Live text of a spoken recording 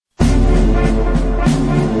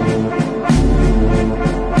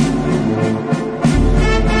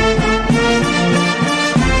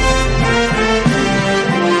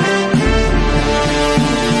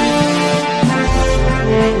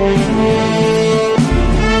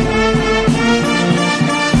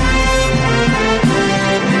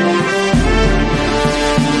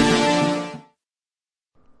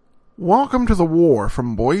Welcome to The War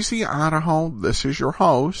from Boise, Idaho. This is your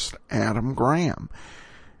host, Adam Graham.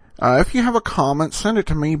 If you have a comment, send it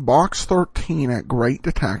to me,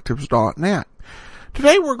 box13@greatdetectives.net.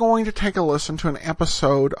 Today we're going to take a listen to an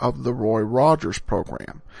episode of the Roy Rogers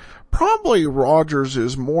program. Probably Rogers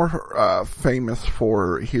is more famous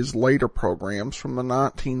for his later programs from the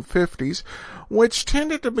 1950s, which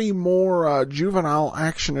tended to be more juvenile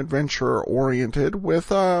action-adventure oriented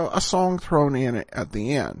with a song thrown in at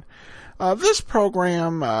the end. This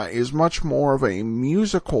program is much more of a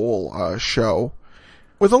musical show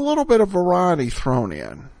with a little bit of variety thrown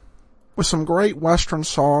in, with some great Western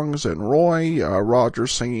songs and Roy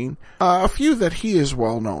Rogers singing, a few that he is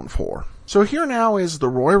well known for. So here now is the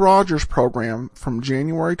Roy Rogers program from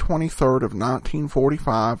January 23rd of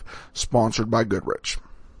 1945, sponsored by Goodrich.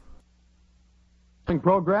 The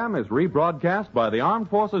program is rebroadcast by the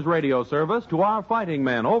Armed Forces Radio Service to our fighting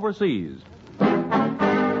men overseas.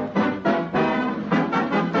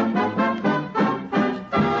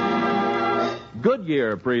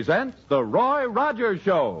 Goodyear presents The Roy Rogers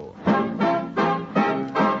Show.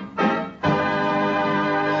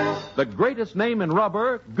 The greatest name in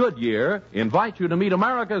rubber, Goodyear, invites you to meet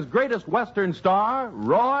America's greatest Western star,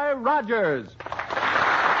 Roy Rogers.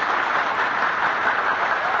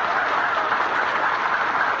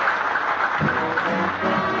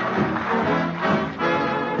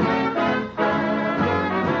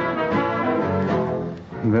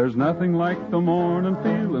 There's nothing like the morning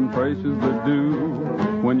feeling precious that do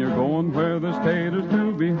when you're going where there's taters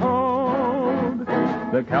to behold.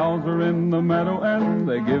 The cows are in the meadow and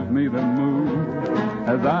they give me the mood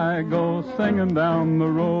as I go singing down the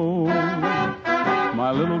road.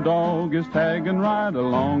 My little dog is tagging right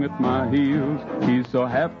along at my heels. He's so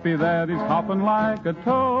happy that he's hopping like a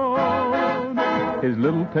toad. His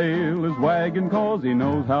little tail is wagging 'cause he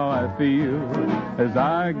knows how I feel as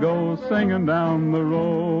I go singing down the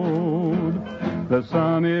road. The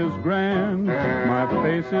sun is grand, my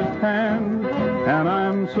face is tan, and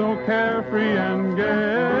I'm so carefree and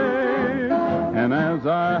gay. And as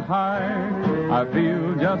I hike, I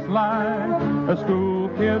feel just like a school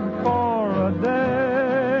kid for a day.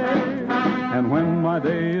 And when my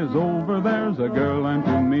day is over, there's a girl I'm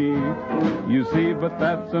to meet. You see, but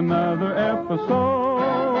that's another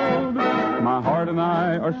episode. My heart and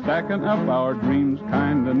I are stacking up our dreams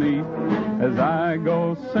kinda neat as I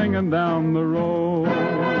go singing down the road.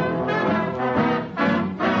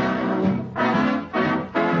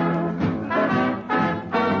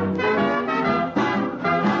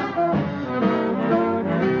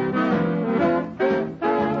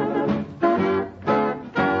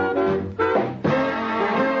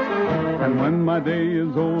 My day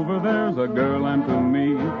is over, there's a girl I'm to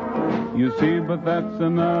meet. You see, but that's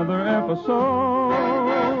another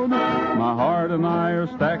episode. My heart and I are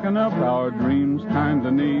stacking up our dreams kinda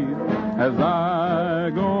neat as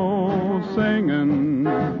I go singing,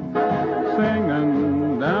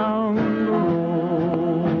 singing down the road.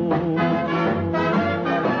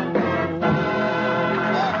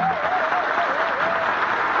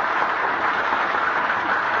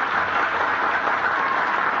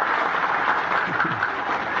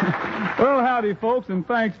 Well, howdy, folks, and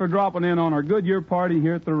thanks for dropping in on our Goodyear party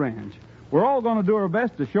here at the ranch. We're all going to do our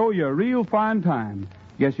best to show you a real fine time.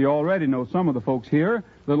 Guess you already know some of the folks here.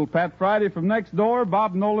 Little Pat Friday from next door,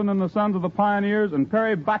 Bob Nolan and the Sons of the Pioneers, and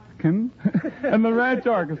Perry Botkin and the Ranch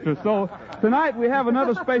Orchestra. So tonight we have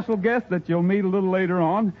another special guest that you'll meet a little later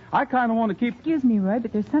on. I kind of want to keep... Excuse me, Roy,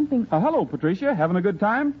 but there's something... hello, Patricia. Having a good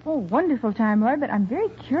time? Oh, wonderful time, Roy, but I'm very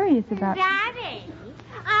curious about... Daddy,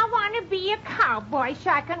 I want to be a cowboy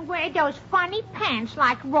so I can wear those funny pants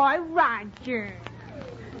like Roy Rogers.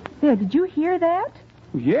 There, did you hear that?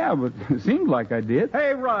 Yeah, but it seems like I did.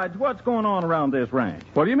 Hey, Rog, what's going on around this ranch?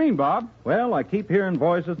 What do you mean, Bob? Well, I keep hearing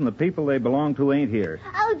voices and the people they belong to ain't here.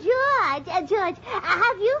 Oh, George,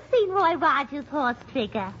 have you seen Roy Rogers' horse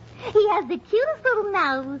figure? He has the cutest little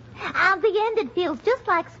nose. On the end, it feels just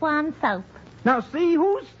like swan soap. Now, see,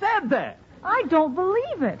 who said that? I don't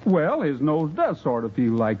believe it. Well, his nose does sort of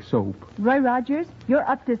feel like soap. Roy Rogers, you're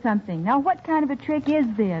up to something. Now, what kind of a trick is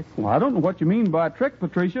this? Well, I don't know what you mean by a trick,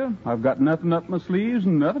 Patricia. I've got nothing up my sleeves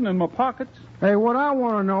and nothing in my pockets. Hey, what I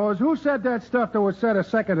want to know is who said that stuff that was said a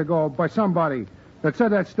second ago by somebody that said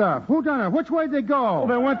that stuff? Who done it? Which way'd they go? Well,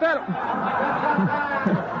 they went that...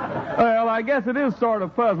 Well, I guess it is sort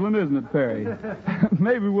of puzzling, isn't it, Perry?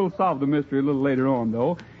 Maybe we'll solve the mystery a little later on,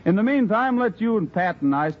 though. In the meantime, let you and Pat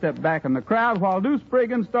and I step back in the crowd while Deuce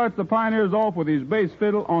Spriggan starts the Pioneers off with his bass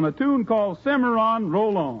fiddle on a tune called Simmer On,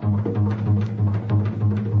 Roll On.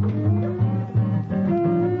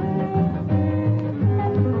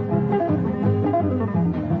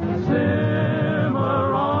 Simmer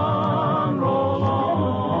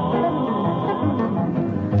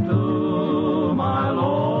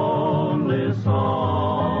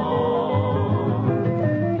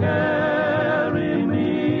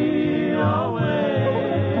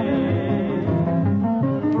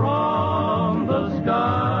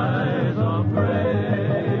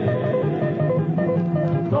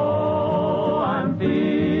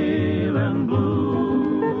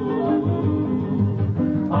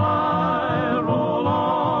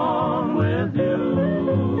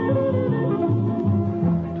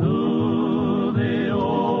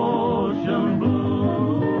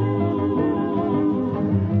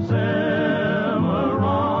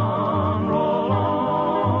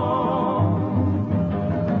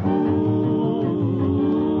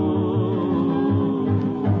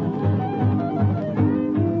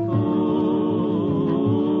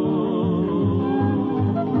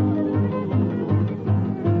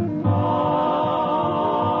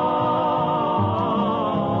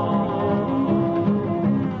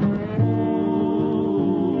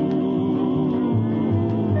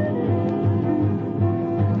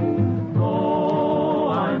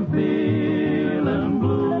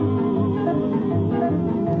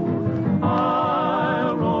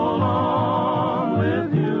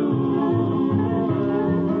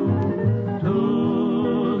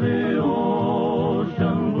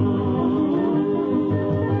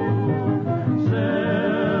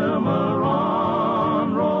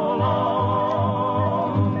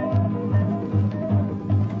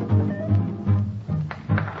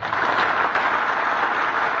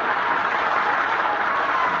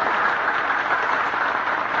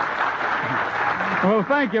Well,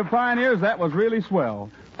 thank you, pioneers. That was really swell.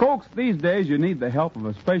 Folks, these days you need the help of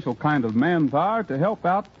a special kind of manpower to help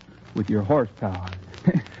out with your horsepower.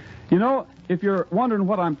 You know, if you're wondering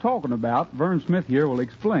what I'm talking about, Vern Smith here will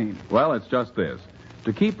explain. Well, it's just this.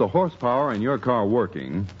 To keep the horsepower in your car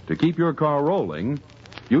working, to keep your car rolling,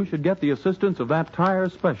 you should get the assistance of that tire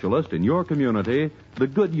specialist in your community, the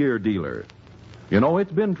Goodyear dealer. You know,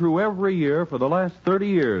 it's been true every year for the last 30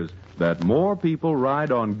 years that more people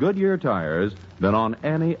ride on Goodyear tires than on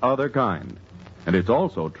any other kind. And it's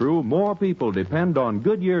also true more people depend on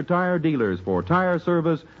Goodyear tire dealers for tire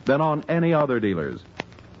service than on any other dealers.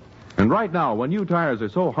 And right now, when new tires are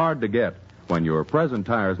so hard to get, when your present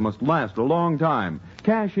tires must last a long time,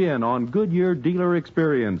 cash in on Goodyear dealer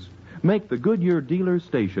experience. Make the Goodyear dealer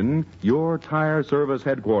station your tire service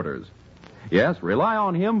headquarters. Yes, rely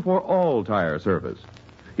on him for all tire service.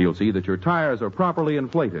 He'll see that your tires are properly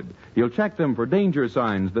inflated. He'll check them for danger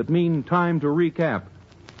signs that mean time to recap.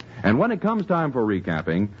 And when it comes time for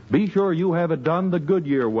recapping, be sure you have it done the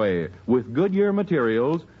Goodyear way, with Goodyear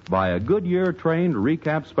materials by a Goodyear-trained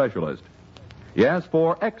recap specialist. Yes,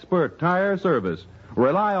 for expert tire service,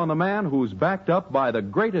 rely on the man who's backed up by the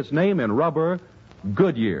greatest name in rubber,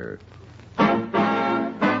 Goodyear.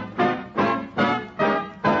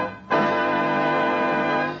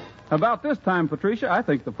 About this time, Patricia, I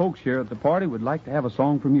think the folks here at the party would like to have a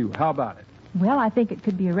song from you. How about it? Well, I think it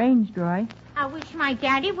could be arranged, Roy. I wish my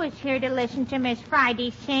daddy was here to listen to Miss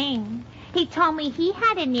Friday sing. He told me he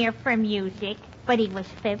had an ear for music, but he was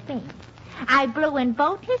fibbing. I blew in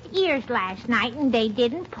both his ears last night, and they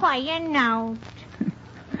didn't play a note.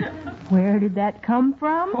 Where did that come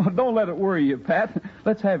from? Oh, don't let it worry you, Pat.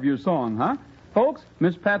 Let's have your song, huh? Folks,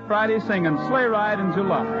 Miss Pat Friday singing Sleigh Ride in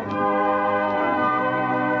July.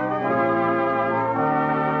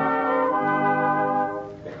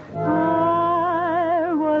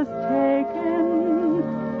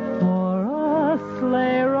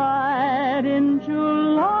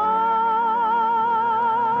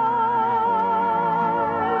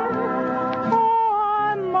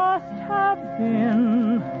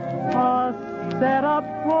 Set up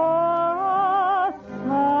for a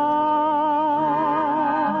sigh.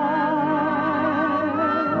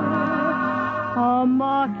 A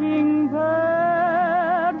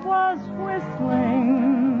mockingbird was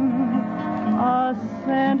whistling a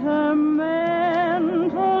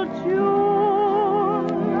sentimental tune,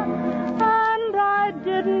 and I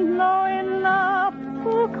didn't know enough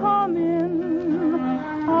to come in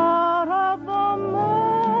out of the moonlight.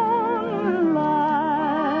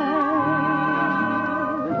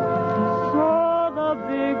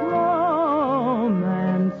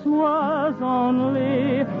 Was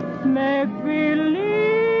only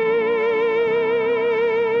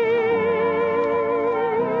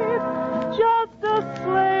make-believe, just a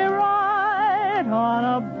sleigh ride on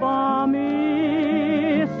a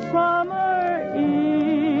balmy summer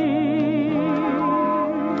eve.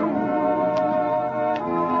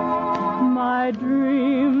 My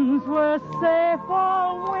dreams were safe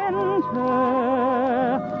all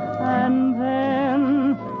winter, and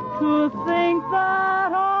then to think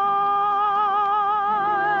that I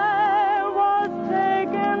was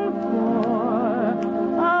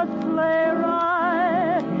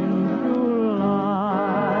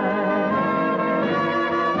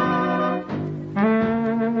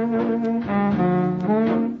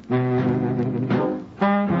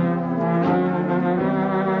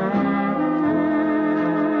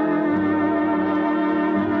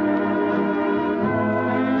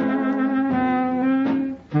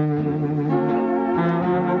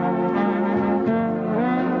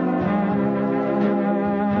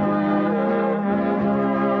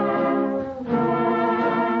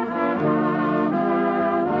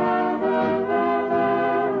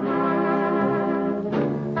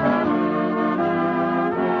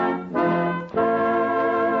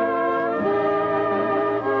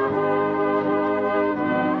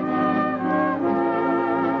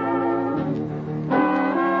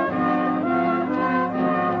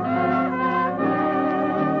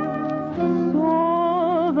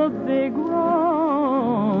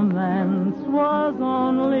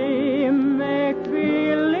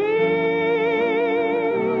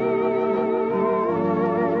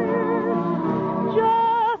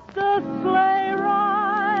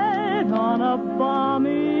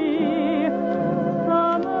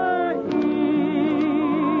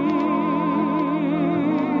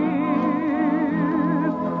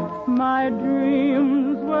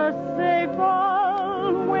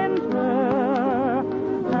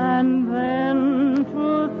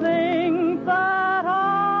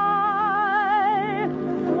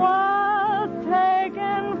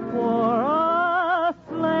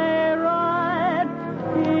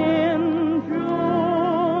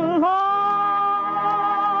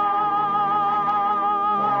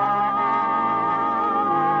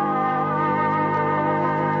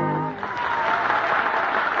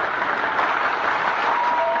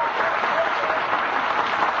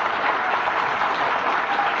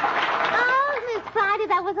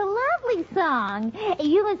wrong.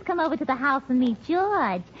 You must come over to the house and meet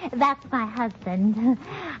George. That's my husband.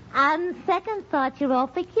 On second thought, you're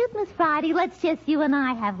awfully cute, Miss Friday. Let's just you and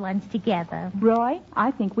I have lunch together. Roy,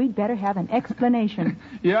 I think we'd better have an explanation.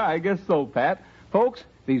 Yeah, I guess so, Pat. Folks,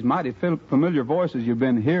 these mighty familiar voices you've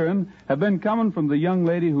been hearing have been coming from the young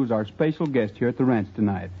lady who's our special guest here at the ranch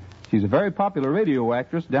tonight. She's a very popular radio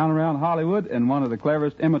actress down around Hollywood and one of the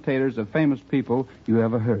cleverest imitators of famous people you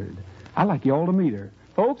ever heard. I'd like you all to meet her.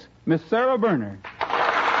 Folks, Miss Sarah Berner.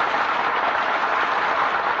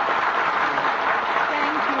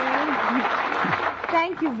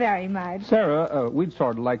 Thank you very much. Sarah, we'd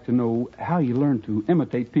sort of like to know how you learned to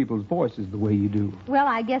imitate people's voices the way you do. Well,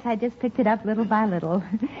 I guess I just picked it up little by little.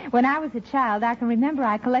 When I was a child, I can remember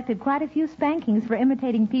I collected quite a few spankings for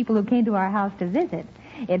imitating people who came to our house to visit.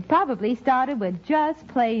 It probably started with just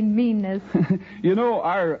plain meanness. You know,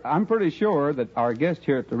 I'm pretty sure that our guest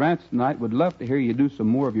here at the ranch tonight would love to hear you do some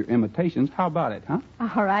more of your imitations. How about it, huh?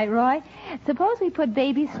 All right, Roy. Suppose we put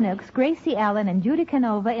Baby Snooks, Gracie Allen, and Judy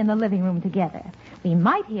Canova in the living room together. We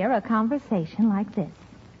might hear a conversation like this.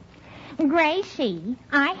 Gracie,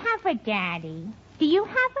 I have a daddy. Do you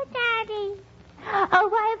have a daddy? Oh,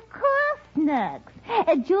 why, of course, Snooks.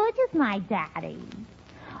 George is my daddy.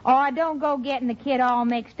 Oh, don't go getting the kid all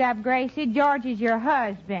mixed up, Gracie. George is your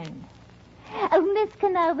husband. Oh, Miss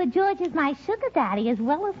Canova, George is my sugar daddy as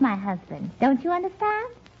well as my husband. Don't you understand?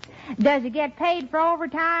 Does he get paid for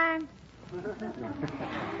overtime?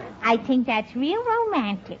 I think that's real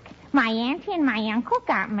romantic. My auntie and my uncle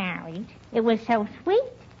got married. It was so sweet.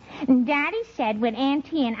 Daddy said with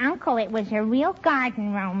auntie and uncle it was a real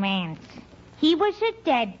garden romance. He was a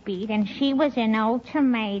deadbeat and she was an old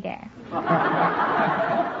tomato.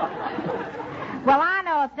 Well, I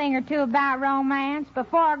know a thing or two about romance.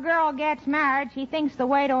 Before a girl gets married, she thinks the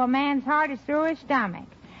way to a man's heart is through his stomach.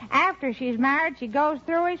 After she's married, she goes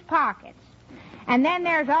through his pockets. And then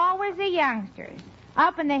there's always the youngsters.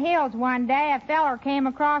 Up in the hills one day, a feller came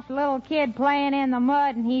across a little kid playing in the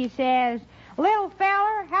mud, and he says, "Little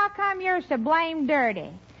feller, how come you're so blame dirty?"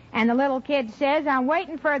 And the little kid says, "I'm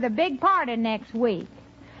waiting for the big party next week."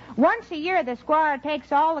 Once a year, the squire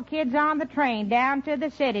takes all the kids on the train down to the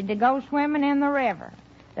city to go swimming in the river.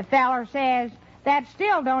 The feller says, "That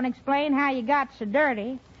still don't explain how you got so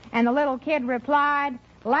dirty." And the little kid replied,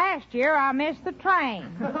 "Last year I missed the train."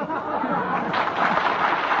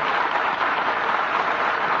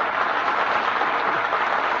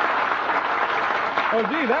 Oh,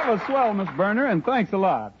 gee, that was swell, Miss Berner, and thanks a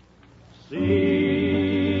lot.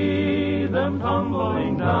 See them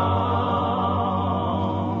tumbling down.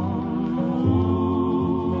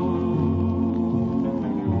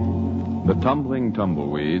 The Tumbling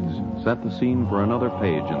Tumbleweeds set the scene for another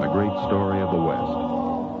page in the great story of the West.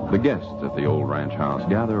 The guests at the old ranch house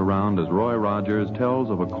gather around as Roy Rogers tells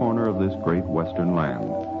of a corner of this great western land.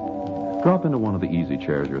 Drop into one of the easy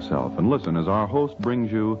chairs yourself and listen as our host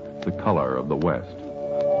brings you the color of the West.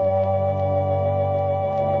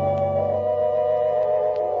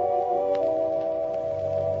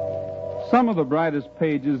 Some of the brightest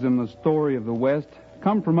pages in the story of the West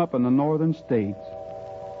come from up in the northern states.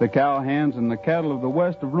 The cowhands and the cattle of the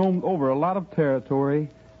West have roamed over a lot of territory,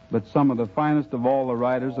 but some of the finest of all the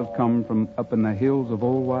riders have come from up in the hills of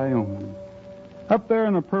old Wyoming. Up there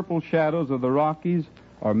in the purple shadows of the Rockies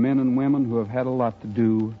are men and women who have had a lot to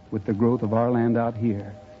do with the growth of our land out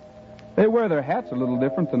here. They wear their hats a little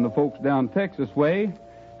different than the folks down Texas way.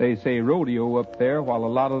 They say rodeo up there, while a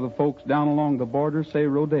lot of the folks down along the border say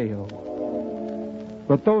rodeo.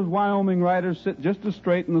 But those Wyoming riders sit just as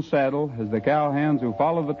straight in the saddle as the cowhands who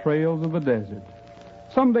follow the trails of the desert.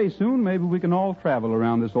 Someday soon, maybe we can all travel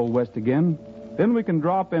around this old West again. Then we can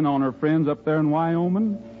drop in on our friends up there in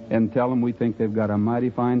Wyoming and tell them we think they've got a mighty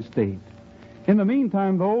fine state. In the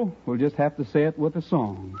meantime, though, we'll just have to say it with a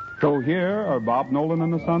song. So here are Bob Nolan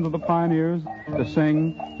and the Sons of the Pioneers to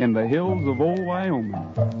sing In the Hills of Old Wyoming.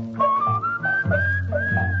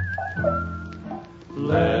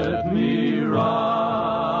 Let me ride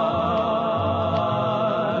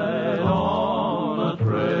on a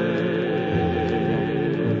trail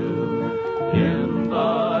in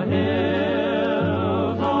the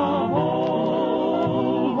hills of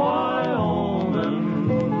old Wyoming,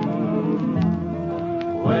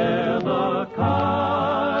 where the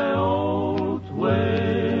coyotes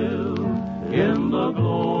wail in the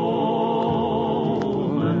gloaming.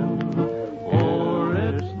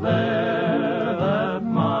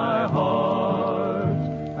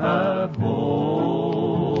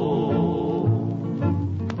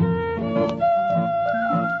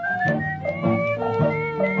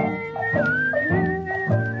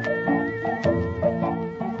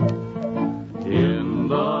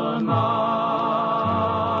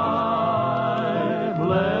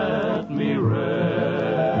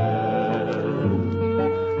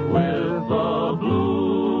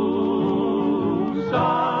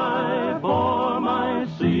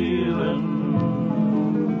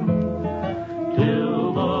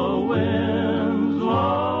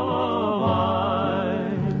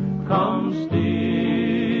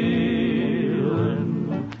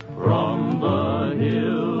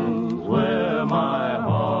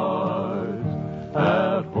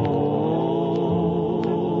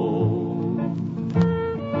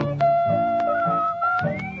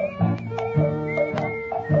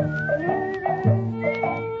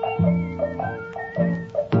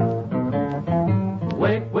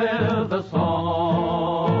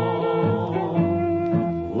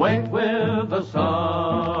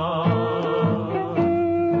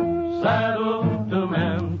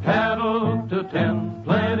 to 10,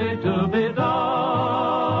 plenty to be done.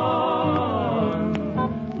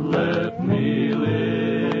 Let me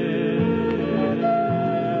live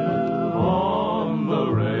on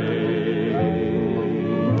the range,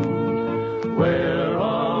 where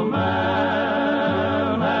a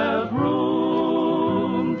man has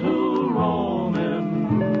room to roam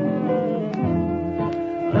in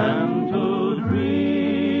and to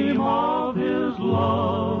dream of his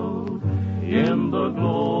love in the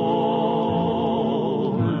glowing,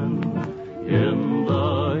 in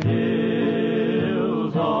the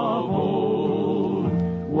hills of old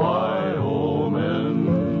Wyoming.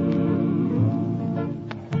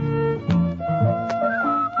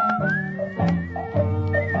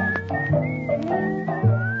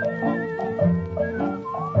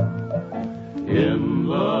 In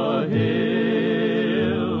the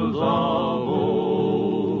hills of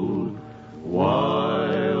old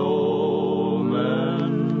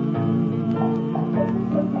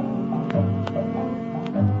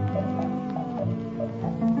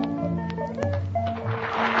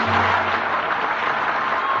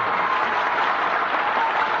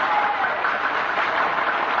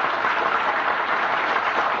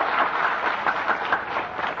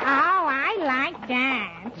Oh, I like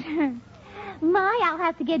that. My, I'll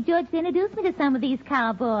have to get George to introduce me to some of these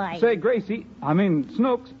cowboys. Say, Gracie,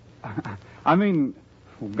 Snooks,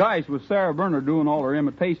 gosh, with Sarah Berner doing all her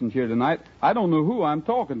imitations here tonight, I don't know who I'm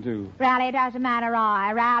talking to. Really, it doesn't matter,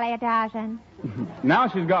 Roy. Really, it doesn't. Now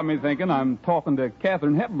she's got me thinking I'm talking to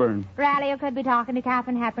Katharine Hepburn. Really, you could be talking to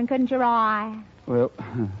Katharine Hepburn, couldn't you, Roy? Well,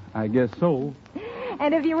 I guess so.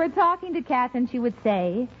 And if you were talking to Catherine, she would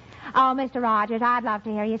say, "Oh, Mr. Rogers, I'd love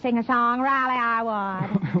to hear you sing a song. Really, I would."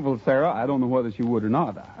 Well, Sarah, I don't know whether she would or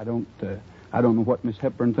not. I don't know what Miss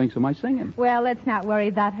Hepburn thinks of my singing. Well, let's not worry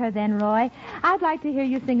about her then, Roy. I'd like to hear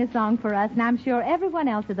you sing a song for us, and I'm sure everyone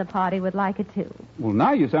else at the party would like it, too. Well,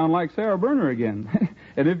 now you sound like Sarah Berner again.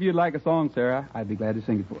 And if you'd like a song, Sarah, I'd be glad to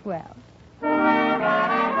sing it for you. Well.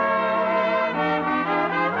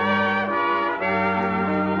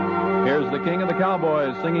 Here's the king of the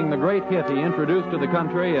cowboys singing the great hit he introduced to the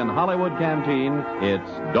country in Hollywood Canteen.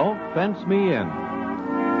 It's Don't Fence Me In.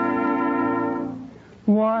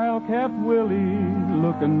 Wildcat Willie,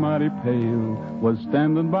 looking mighty pale, was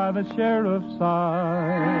standing by the sheriff's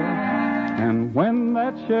side. And when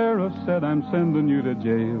that sheriff said, "I'm sending you to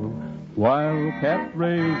jail," Wildcat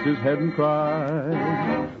raised his head and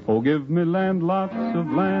cried, "Oh, give me land, lots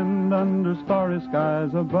of land under starry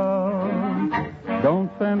skies above. Don't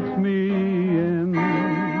fence me in.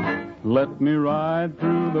 Let me ride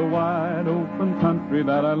through the wide open country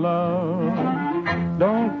that I love.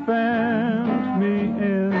 Don't fence me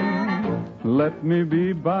in. Let me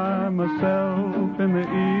be by myself in the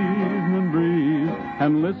evening breeze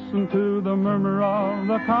and listen to the murmur of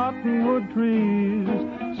the cottonwood trees.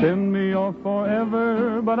 Send me off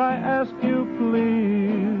forever, but I ask you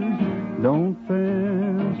please, don't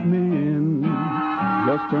fence me in.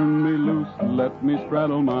 Just turn me loose, let me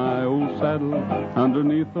straddle my old saddle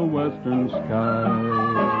underneath the western sky.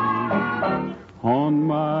 On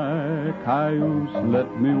my cayuse,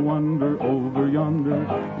 let me wander over yonder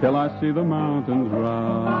till I see the mountains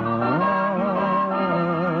rise.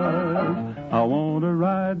 I want to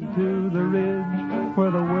ride to the ridge where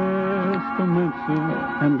the west commences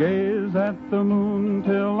and gaze at the moon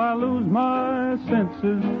till I lose my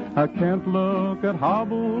senses. I can't look at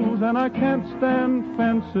hobbles and I can't stand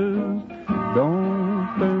fences. Don't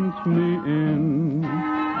fence me in.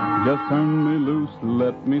 Just turn me loose,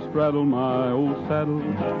 let me straddle my old saddle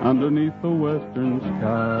underneath the western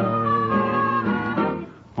sky.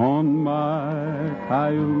 On my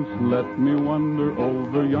cayuse, let me wander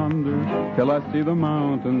over yonder till I see the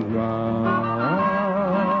mountains rise.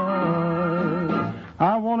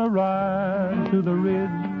 I want to ride to the ridge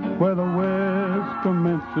where the west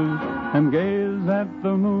commences and gaze at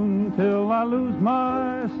the moon till I lose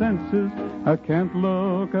my senses. I can't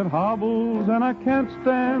look at hobbles and I can't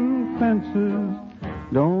stand fences.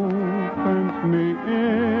 Don't fence me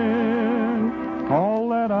in. All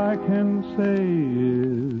that I can say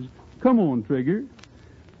is, come on, Trigger,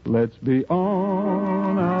 let's be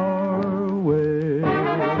on our way.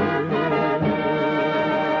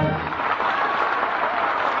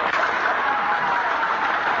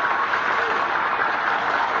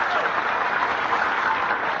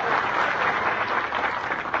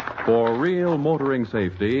 For real motoring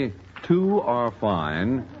safety, 2 are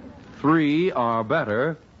fine, 3 are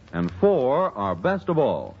better, and 4 are best of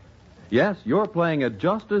all. Yes, you're playing it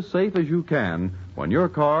just as safe as you can when your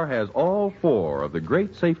car has all 4 of the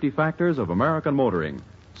great safety factors of American motoring.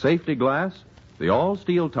 Safety glass, the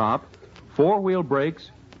all-steel top, 4-wheel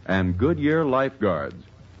brakes, and Goodyear Lifeguards.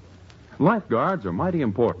 Lifeguards are mighty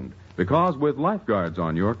important because with lifeguards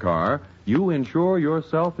on your car, you insure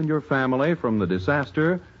yourself and your family from the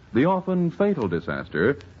disaster, the often fatal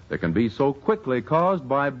disaster, that can be so quickly caused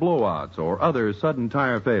by blowouts or other sudden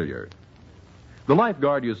tire failure. The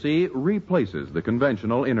lifeguard, you see, replaces the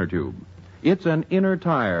conventional inner tube. It's an inner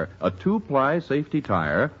tire, a two-ply safety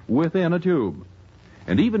tire within a tube.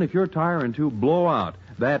 And even if your tire and tube blow out,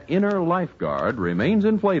 that inner lifeguard remains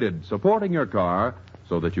inflated, supporting your car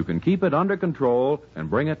so that you can keep it under control and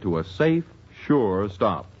bring it to a safe, sure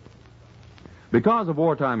stop. Because of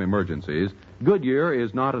wartime emergencies, Goodyear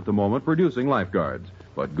is not at the moment producing lifeguards,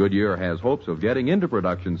 but Goodyear has hopes of getting into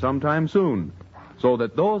production sometime soon, so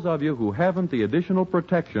that those of you who haven't the additional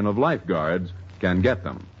protection of lifeguards can get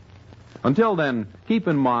them. Until then, keep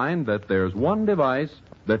in mind that there's one device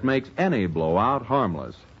that makes any blowout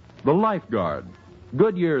harmless: the lifeguard,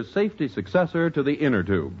 Goodyear's safety successor to the inner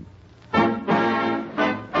tube.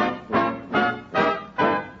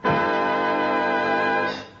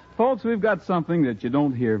 Folks, we've got something that you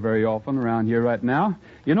don't hear very often around here right now.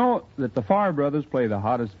 You know that the Farr brothers play the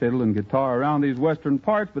hottest fiddle and guitar around these western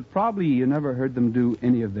parts, but probably you never heard them do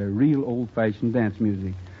any of their real old-fashioned dance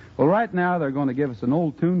music. Well, right now they're going to give us an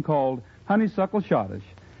old tune called Honeysuckle Schottische.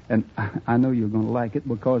 And I know you're going to like it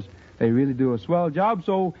because they really do a swell job.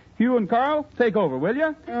 So, Hugh and Carl, take over, will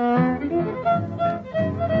you?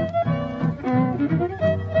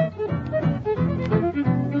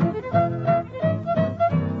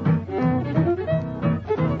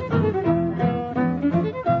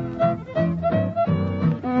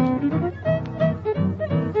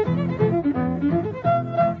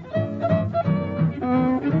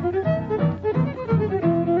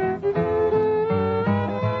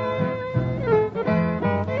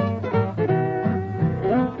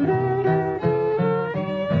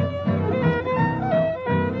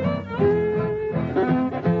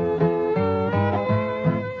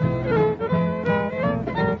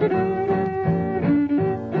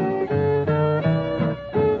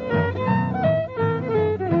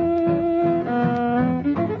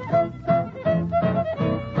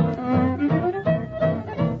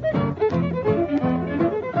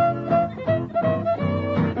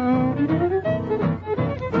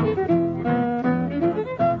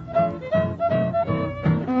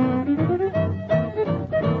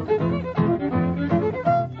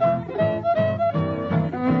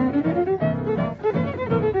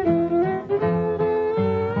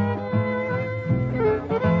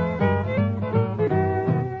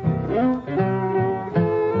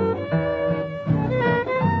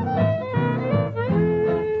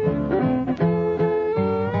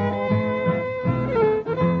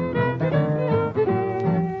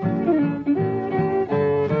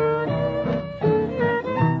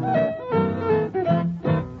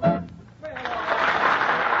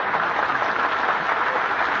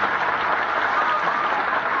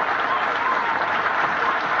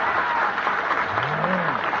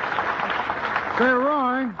 Say,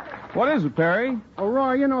 Roy. What is it, Perry? Oh,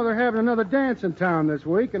 Roy, you know they're having another dance in town this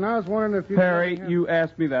week, and I was wondering if you... Perry, you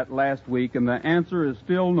asked me that last week, and the answer is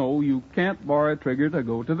still no. You can't borrow Trigger to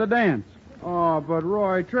go to the dance. Oh, but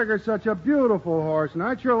Roy, Trigger's such a beautiful horse, and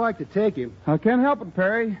I'd sure like to take him. I can't help it,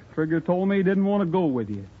 Perry. Trigger told me he didn't want to go with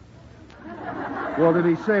you. Well, did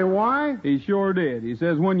he say why? He sure did. He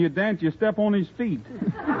says when you dance, you step on his feet.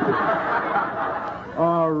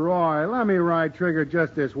 Oh, Roy, let me ride Trigger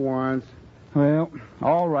just this once. Well,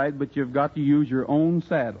 all right, but you've got to use your own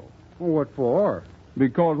saddle. Well, what for?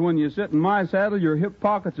 Because when you sit in my saddle, your hip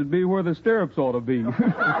pockets would be where the stirrups ought to be.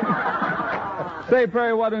 Say,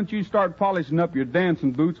 Perry, why don't you start polishing up your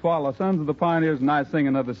dancing boots while the Sons of the Pioneers and I sing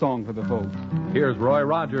another song for the folks? Here's Roy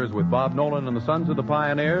Rogers with Bob Nolan and the Sons of the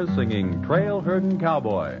Pioneers singing Trail Herdin'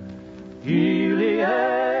 Cowboy.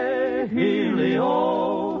 Healy-ay,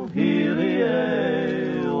 healy-o, healy-ay-o.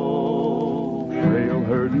 Trail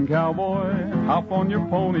herding cowboy, hop on your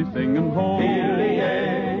pony, singing ho.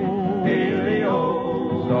 Healy-ay,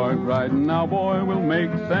 healy-o. Start riding now, boy, we'll make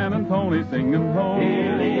San Antonio singing ho.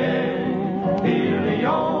 Healy-ay,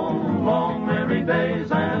 healy-o. Long weary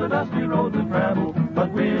days and a dusty road to travel,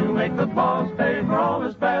 but we'll make the boss pay for all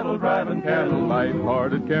his battle driving cattle.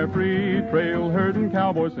 Light-hearted, carefree, trail herding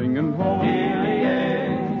cowboy singing ho.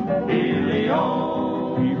 Healy-ay,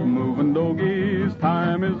 healy-o. Keep moving, dogies,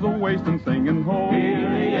 time is a-wasting, singing ho.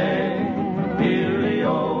 Healy-ay,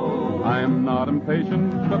 healy-o. I'm not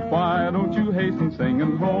impatient, but why don't you hasten,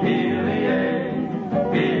 singing ho.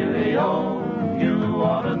 Healy-ay, healy-o. You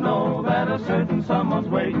ought to know that a certain someone's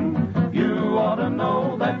waiting. You ought to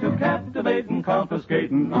know that to captivate and come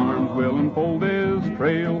confiscating. Arms will enfold his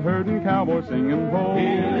trail herding cowboy singing ho.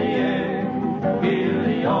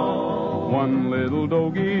 Heel-ee-oh. One little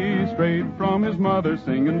doggie straight from his mother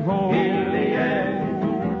singing ho. Heel-ee-oh.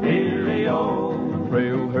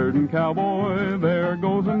 Trail herding cowboy, there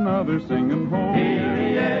goes another singing ho.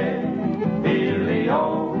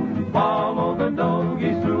 Heel-ee-oh. Follow the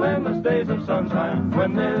doggies through endless days of sunshine.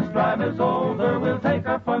 When this drive is over, we'll take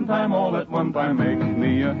our fun time all at one time. Makes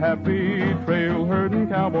me a happy trail herding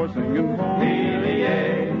cowboy singing ho.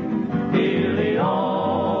 Heel-ee-oh.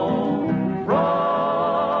 Roll along.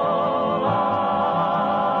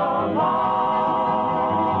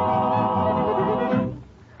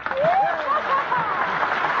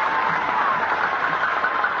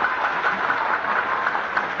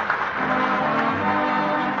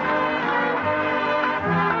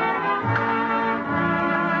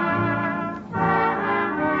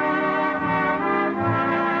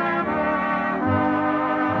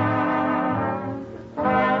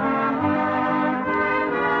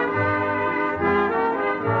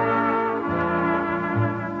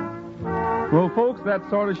 Well, folks, that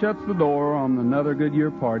sort of shuts the door on another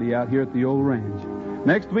Goodyear party out here at the old ranch.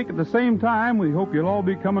 Next week at the same time, we hope you'll all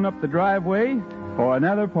be coming up the driveway for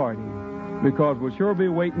another party, because we'll sure be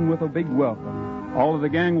waiting with a big welcome. All of the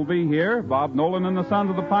gang will be here: Bob Nolan and the Sons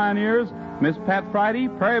of the Pioneers, Miss Pat Friday,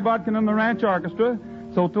 Perry Bodkin and the Ranch Orchestra.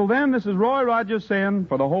 So till then, this is Roy Rogers saying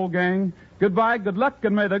for the whole gang, goodbye, good luck,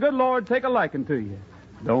 and may the good Lord take a liking to you.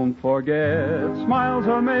 Don't forget, smiles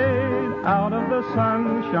are made out of the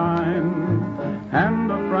sunshine,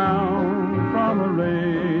 and a frown from a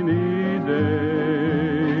rainy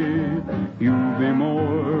day. You'll be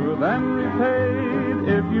more than repaid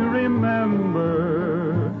if you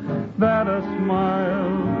remember that a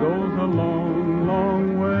smile goes a long,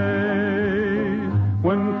 long way.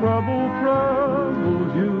 When trouble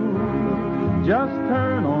troubles you, just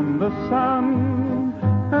turn on the sun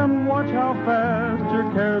and watch how fast your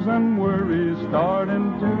cares and worries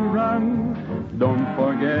starting to run. Don't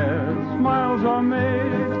forget, smiles are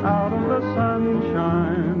made out of the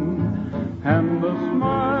sunshine, and the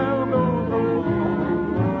smile goes a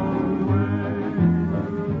long, long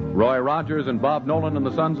way. Roy Rogers and Bob Nolan and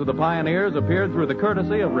the Sons of the Pioneers appeared through the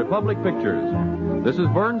courtesy of Republic Pictures. This is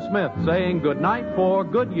Vern Smith saying goodnight for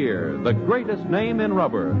Goodyear, the greatest name in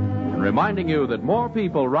rubber, and reminding you that more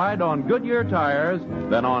people ride on Goodyear tires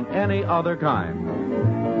than on any other kind.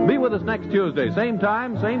 Be with us next Tuesday, same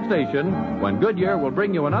time, same station, when Goodyear will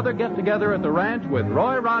bring you another get-together at the ranch with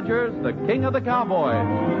Roy Rogers, the king of the cowboys.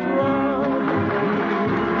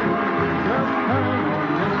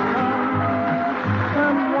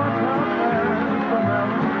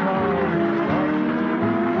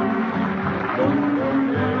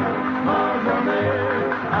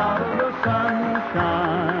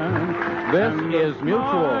 This is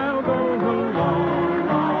Mutual.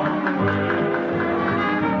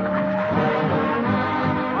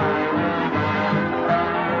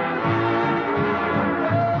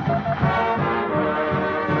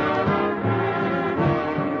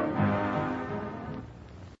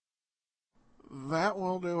 That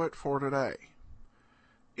will do it for today.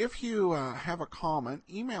 If you have a comment,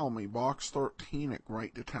 email me,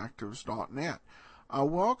 box13@greatdetectives.net. I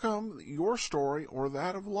welcome your story or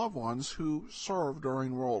that of loved ones who served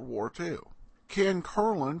during World War II. Ken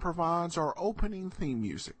Curlin provides our opening theme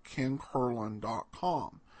music,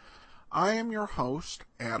 kencurlin.com. I am your host,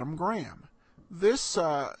 Adam Graham. This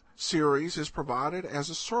series is provided as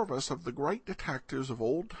a service of the Great Detectives of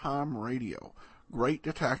Old Time Radio,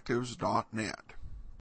 greatdetectives.net.